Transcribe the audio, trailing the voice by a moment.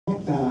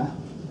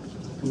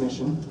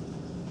Commission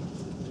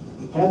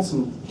had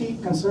some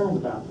deep concerns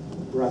about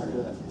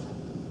brotherhood.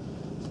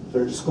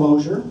 Their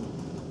disclosure,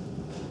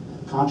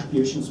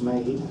 contributions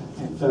made,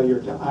 and failure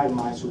to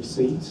itemize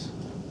receipts,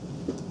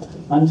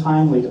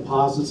 untimely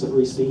deposits of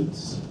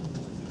receipts,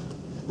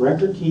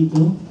 record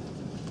keeping.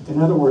 In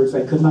other words,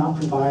 they could not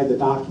provide the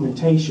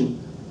documentation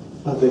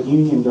of the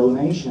union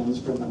donations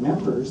from the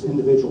members,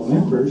 individual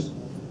members,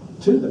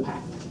 to the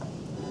PAC.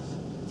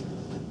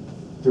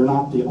 They're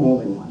not the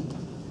only one.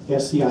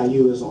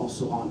 SCIU is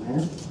also on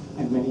there,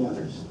 and many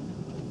others.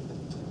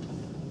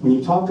 When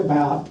you talk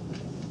about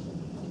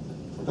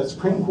the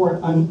Supreme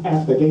Court,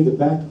 after they gave the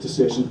Beck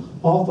decision,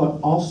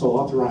 also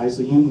authorized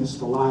the unions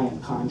to lie in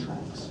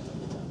contracts.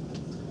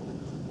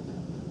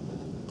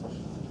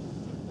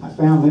 I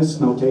found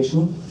this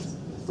notation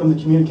from the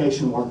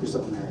Communication Workers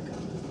of America.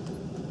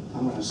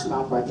 I'm going to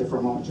stop right there for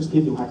a moment, just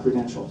give you my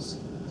credentials.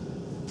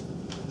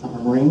 I'm a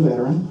Marine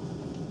veteran.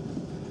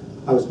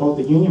 I was both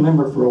a union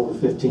member for over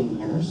 15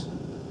 years.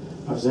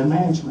 I was in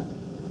management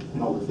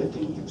in over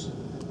 15 years.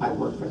 I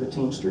worked for the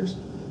Teamsters.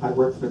 I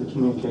worked for the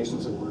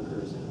Communications of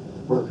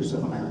Workers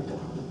of America.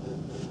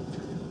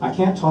 I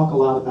can't talk a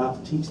lot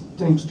about the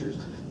Teamsters,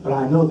 but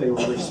I know they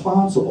were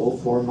responsible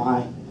for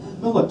my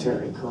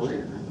military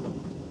career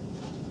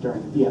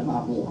during the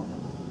Vietnam War.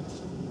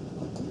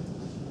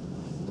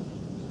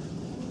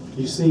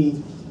 You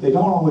see, they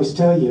don't always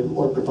tell you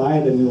or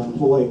provide a new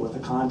employee with a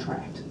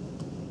contract.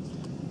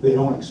 They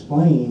don't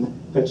explain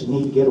that you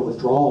need to get a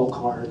withdrawal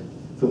card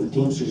from the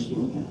Teamsters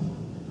Union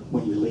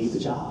when you leave the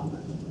job.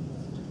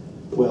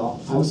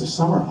 Well, I was a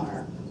summer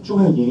hire.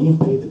 Joined a union,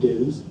 paid the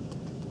dues,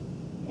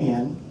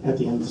 and at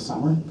the end of the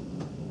summer,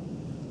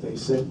 they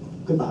said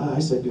goodbye. I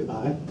said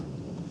goodbye.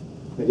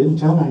 They didn't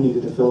tell me I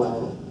needed to fill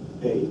out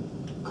a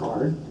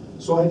card,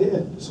 so I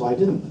did. So I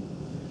didn't.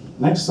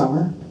 Next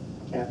summer,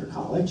 after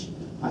college,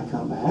 I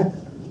come back,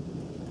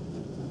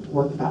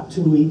 worked about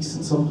 2 weeks,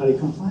 and somebody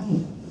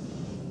complained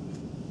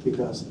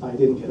because I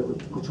didn't get a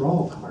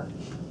withdrawal card.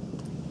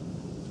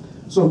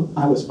 So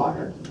I was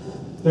fired.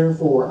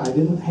 Therefore, I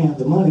didn't have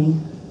the money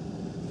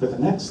for the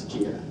next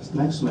year,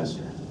 next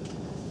semester.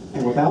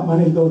 And without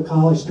money to go to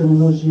college during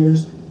those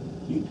years,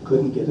 you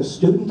couldn't get a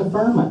student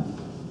deferment.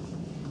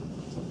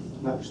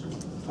 Another story.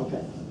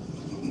 Okay.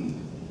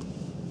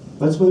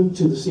 Let's move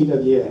to the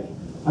CWA.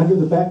 Under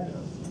the Beck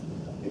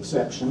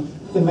exception,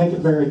 they make it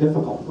very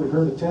difficult. We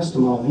heard a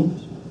testimony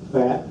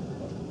that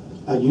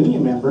a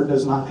union member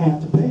does not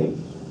have to pay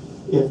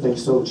if they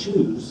so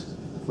choose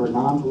for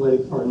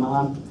non-political or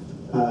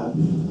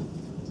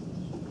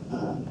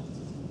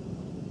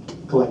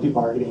collective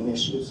bargaining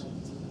issues.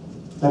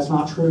 That's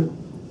not true.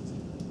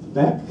 The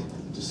Beck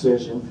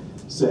decision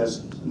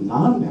says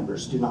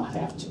non-members do not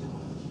have to.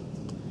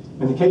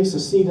 In the case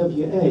of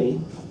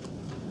CWA,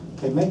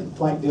 they make it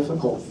quite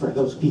difficult for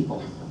those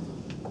people.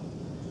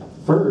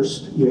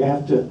 First, you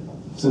have to,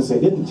 since they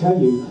didn't tell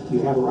you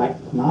you have a right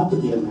not to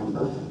be a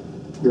member,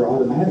 you're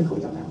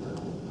automatically a member.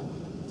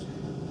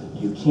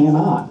 You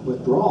cannot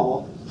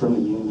withdraw from the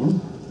union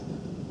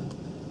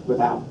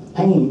without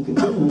paying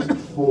continuously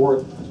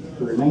for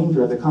the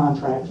remainder of the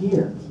contract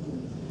year.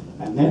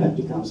 And then it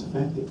becomes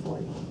effective for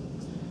you.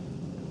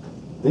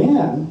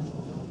 Then,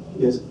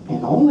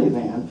 and only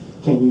then,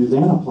 can you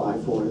then apply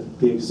for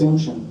the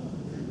exemption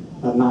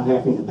of not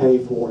having to pay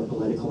for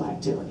political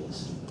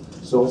activities.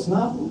 So it's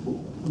not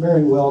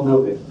very well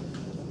noted.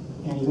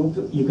 And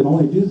you can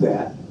only do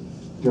that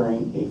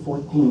during a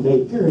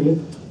 14-day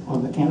period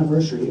on the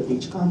anniversary of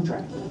each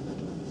contract.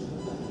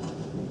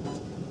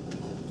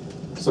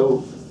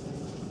 So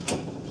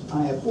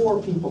I have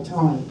 4 people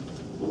telling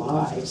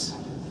lies.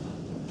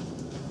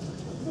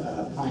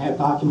 I have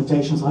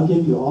documentations. I'll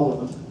give you all of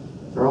them.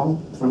 They're all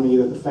from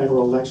either the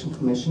Federal Election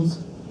Commissions.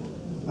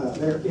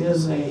 There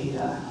is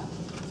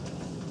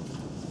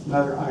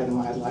another item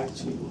I'd like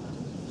to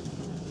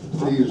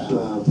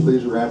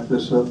Please wrap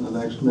this up in the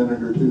next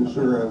minute or two,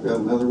 sir. I've got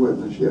another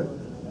witness yet.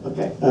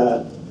 Okay.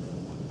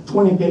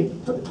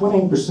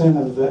 28%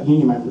 of the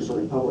union members are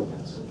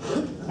Republicans,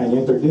 and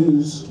yet their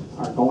dues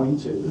are going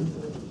to,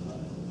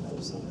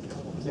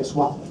 guess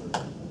what?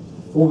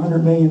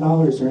 $400 million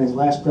during his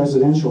last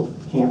presidential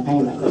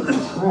campaign that they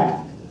can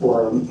track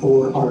or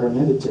are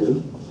admitted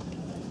to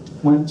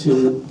went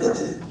to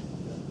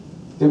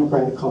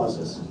Democratic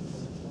causes.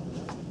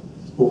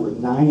 Over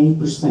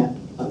 90%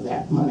 of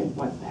that money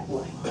went that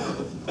way.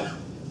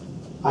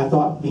 I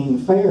thought being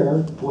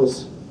fair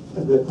was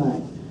a good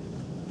thing.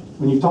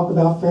 When you talk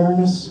about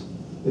fairness,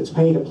 it's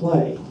pay to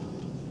play.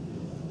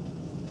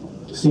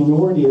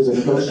 Seniority is a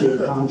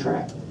negotiated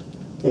contract.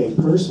 A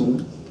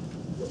person,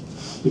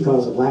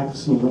 because of lack of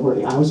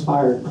seniority, I was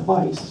fired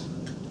twice,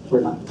 or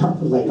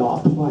not laid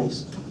off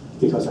twice,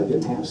 because I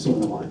didn't have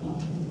seniority.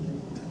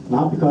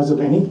 Not because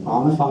of any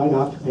bona fide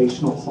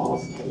occupational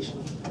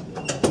qualification,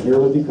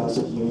 merely because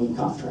of the union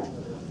contract.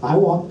 I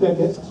walked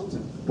picket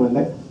when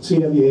the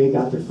CWA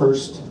got their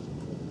first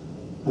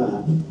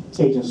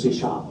agency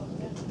shop.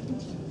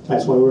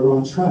 That's why we were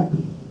on strike.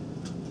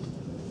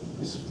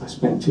 I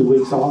spent 2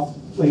 weeks off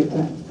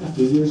a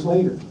few years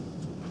later.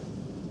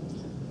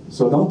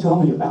 So don't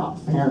tell me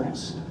about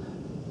fairness.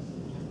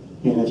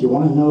 And if you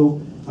want to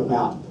know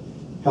about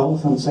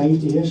health and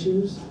safety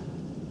issues,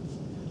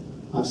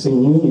 I've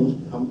seen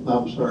union.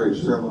 I'm sorry,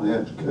 sir, I'm gonna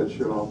have to cut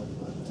you off.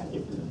 Thank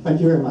you.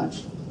 Thank you very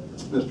much.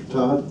 Mr.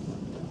 Todd?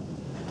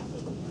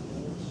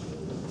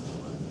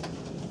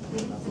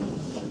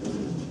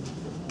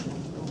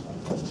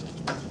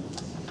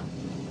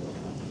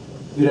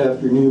 Good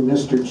afternoon,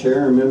 Mr.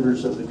 Chair and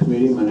members of the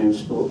committee. My name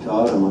is Philip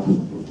Todd. I'm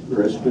a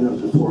resident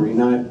of the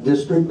 49th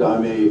District.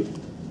 I'm a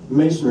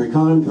masonry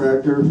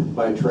contractor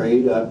by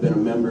trade. I've been a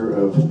member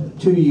of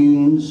 2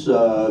 unions,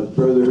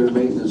 Brotherhood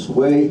Maintenance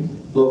Way,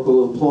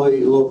 local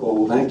employee,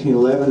 local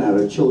 1911 out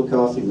of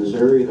Chillicothe,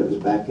 Missouri. That was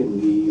back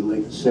in the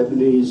late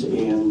 70s.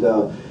 And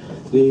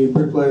the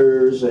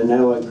bricklayers and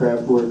allied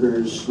craft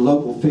workers,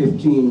 local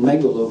 15,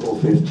 mega local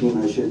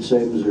 15, I should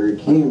say, Missouri,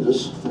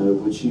 Kansas,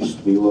 which used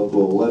to be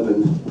local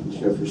 11 in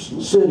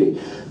Jefferson City.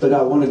 But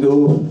I want to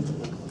go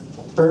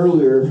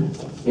earlier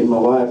in my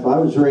life. I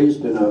was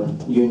raised in a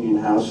union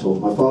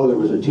household. My father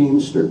was a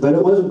teamster, but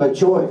it wasn't by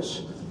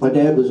choice. My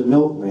dad was a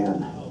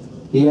milkman.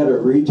 He had a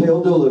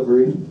retail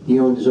delivery. He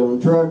owned his own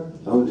truck,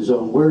 owned his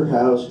own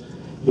warehouse.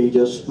 He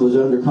just was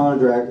under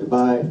contract to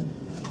buy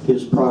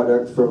his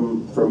product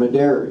from a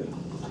dairy.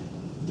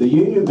 The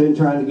union had been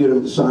trying to get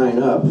him to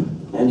sign up,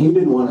 and he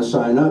didn't want to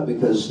sign up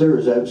because there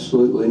was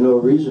absolutely no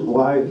reason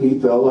why he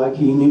felt like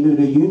he needed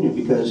a union,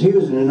 because he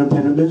was an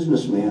independent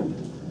businessman.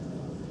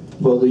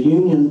 Well, the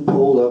union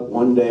pulled up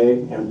one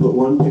day and put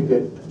one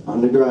picket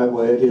on the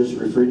driveway at his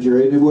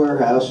refrigerated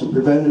warehouse and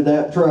prevented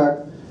that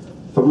truck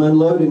from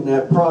unloading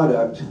that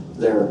product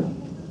there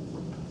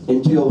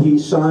until he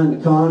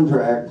signed a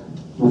contract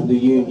with the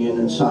union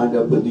and signed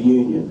up with the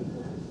union.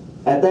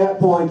 At that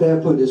point,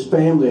 that put his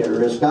family at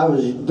risk. I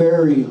was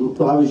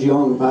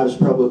young. I was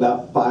probably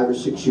about 5 or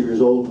 6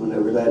 years old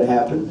whenever that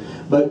happened.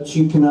 But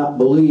you cannot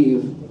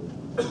believe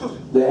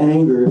the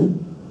anger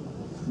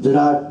that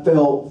I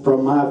felt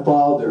from my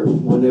father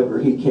whenever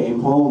he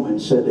came home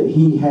and said that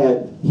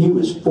he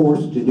was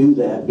forced to do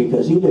that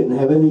because he didn't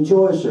have any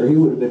choice, or he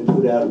would have been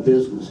put out of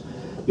business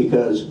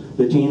because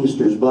the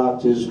Teamsters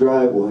blocked his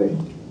driveway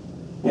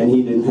and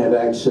he didn't have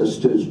access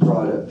to his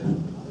product.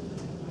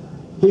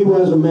 He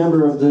was a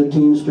member of the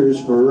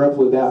Teamsters for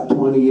roughly about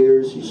 20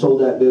 years. He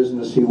sold that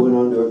business. He went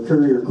on to a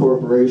courier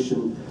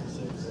corporation.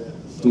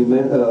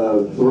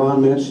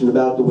 Ron mentioned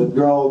about the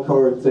withdrawal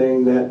card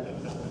thing. That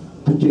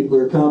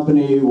particular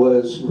company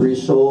was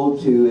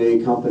resold to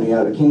a company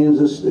out of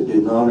Kansas that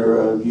didn't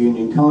honor a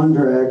union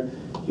contract.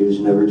 He was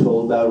never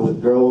told about a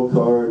withdrawal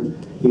card.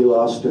 He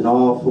lost an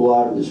awful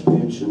lot of his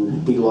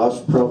pension. He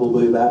lost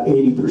probably about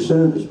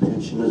 80% of his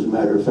pension, as a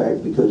matter of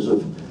fact, because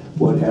of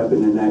what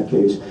happened in that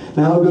case.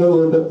 Now I'll go a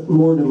little bit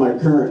more to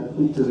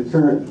the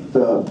current,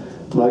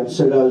 like I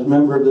said, I was a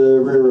member of the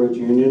railroad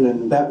union,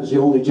 and that was the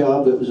only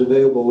job that was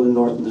available in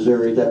North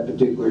Missouri at that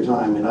particular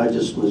time, and I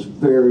just was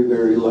very,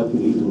 very lucky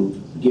to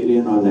even get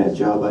in on that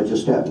job. I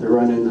just happened to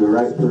run into the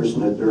right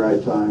person at the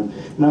right time.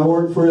 And I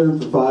worked for them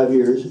for 5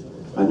 years.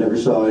 I never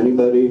saw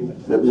anybody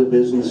that was a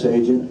business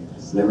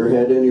agent, never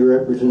had any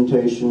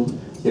representation.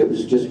 It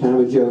was just kind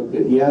of a joke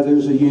that, yeah,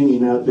 there's a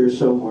union out there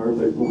somewhere,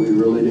 but we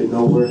really didn't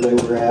know where they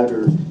were at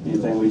or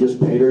anything. We just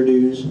paid our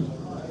dues.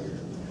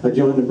 I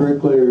joined the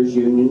Bricklayers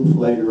Union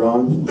later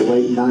on, in the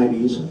late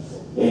 90s.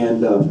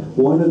 And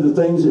one of the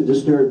things that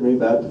disturbed me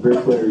about the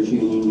Bricklayers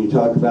Union, you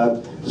talk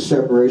about the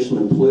separation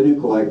of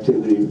political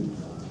activity,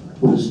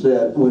 was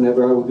that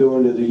whenever I would go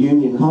into the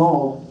union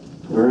hall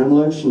around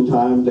election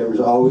time, there was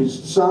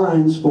always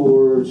signs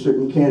for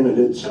certain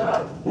candidates,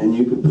 and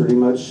you could pretty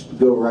much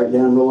go right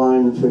down the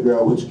line and figure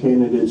out which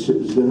candidates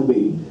it was going to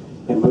be.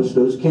 And most of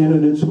those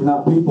candidates were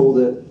not people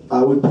that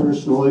I would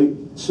personally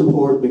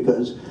support,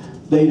 because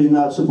they did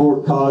not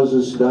support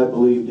causes that I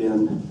believed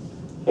in.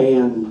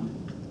 And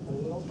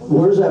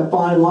where's that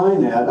fine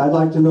line at? I'd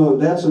like to know.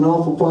 That's an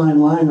awful fine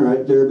line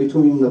right there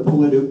between the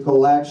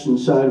political action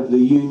side of the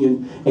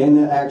union and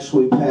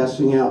actually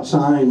passing out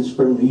signs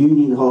from the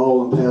union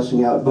hall and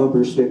passing out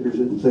bumper stickers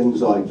and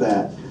things like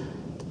that.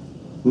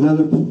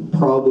 Another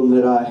problem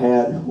that I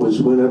had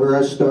was whenever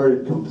I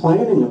started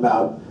complaining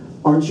about,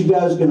 aren't you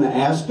guys going to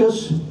ask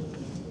us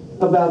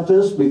about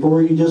this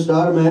before you just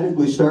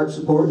automatically start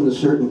supporting a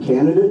certain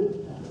candidate?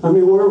 I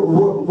mean,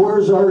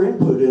 where's our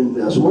input in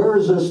this? Where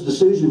is this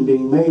decision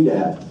being made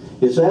at?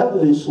 It's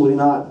obviously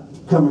not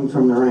coming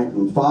from the rank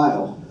and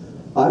file.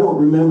 I don't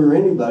remember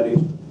anybody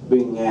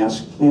being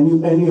asked,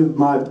 any of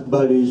my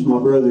buddies, my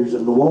brothers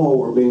in the wall,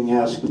 were being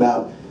asked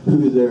about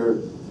who their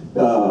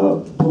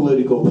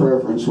political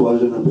preference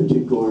was in a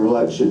particular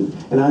election.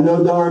 And I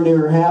know darn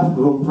near half of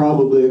them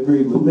probably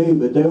agreed with me,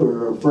 but they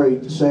were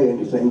afraid to say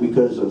anything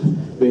because of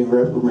being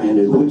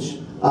reprimanded, which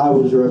I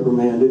was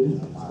reprimanded.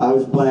 I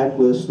was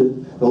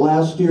blacklisted. The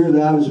last year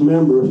that I was a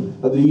member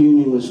of the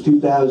union was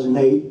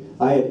 2008.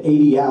 I had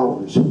 80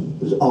 hours.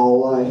 It was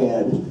all I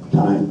had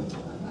time.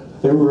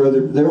 There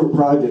were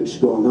projects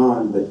going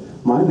on, but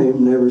my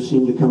name never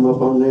seemed to come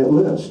up on that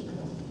list.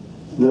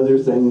 Another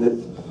thing that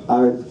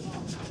I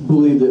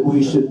believe that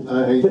we should.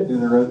 I hate to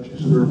interrupt you,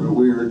 sir, but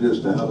we are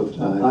just out of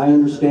time. I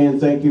understand.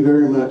 Thank you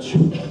very much.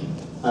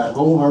 I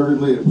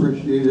wholeheartedly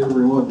appreciate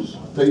everyone's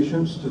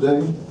patience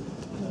today.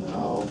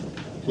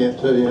 Can't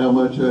tell you how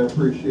much I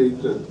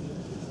appreciate the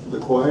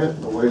quiet,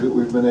 the way that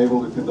we've been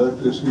able to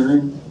conduct this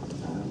hearing.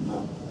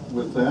 And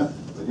with that,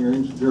 the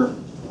hearing's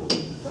adjourned.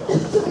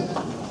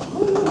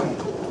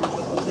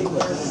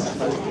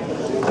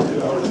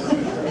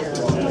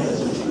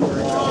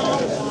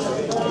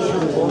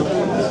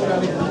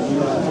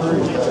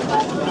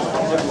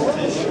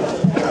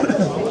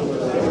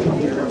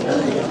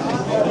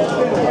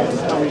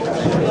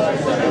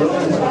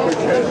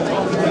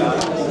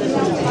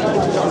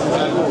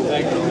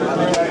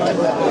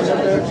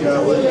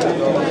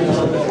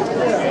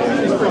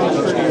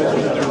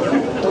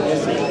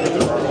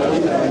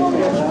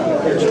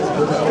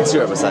 It's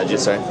right beside you,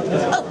 sorry.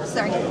 Oh,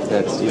 sorry.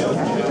 That's you.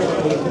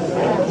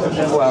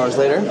 4 hours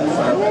later.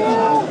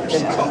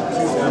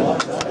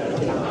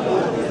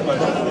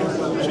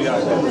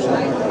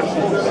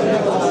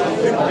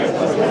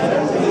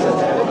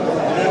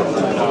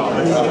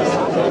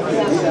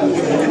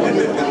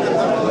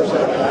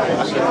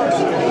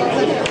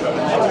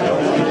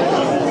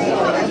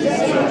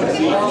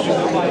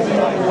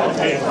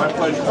 My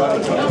pleasure.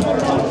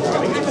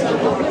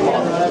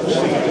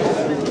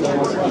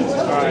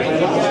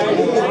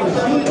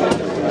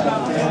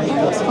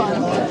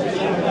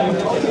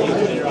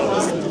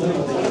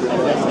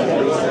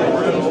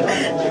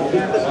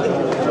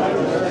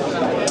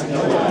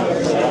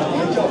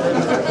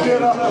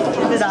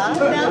 Is it on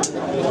now?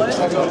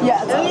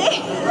 Yeah. Okay.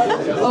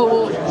 Oh,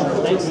 well.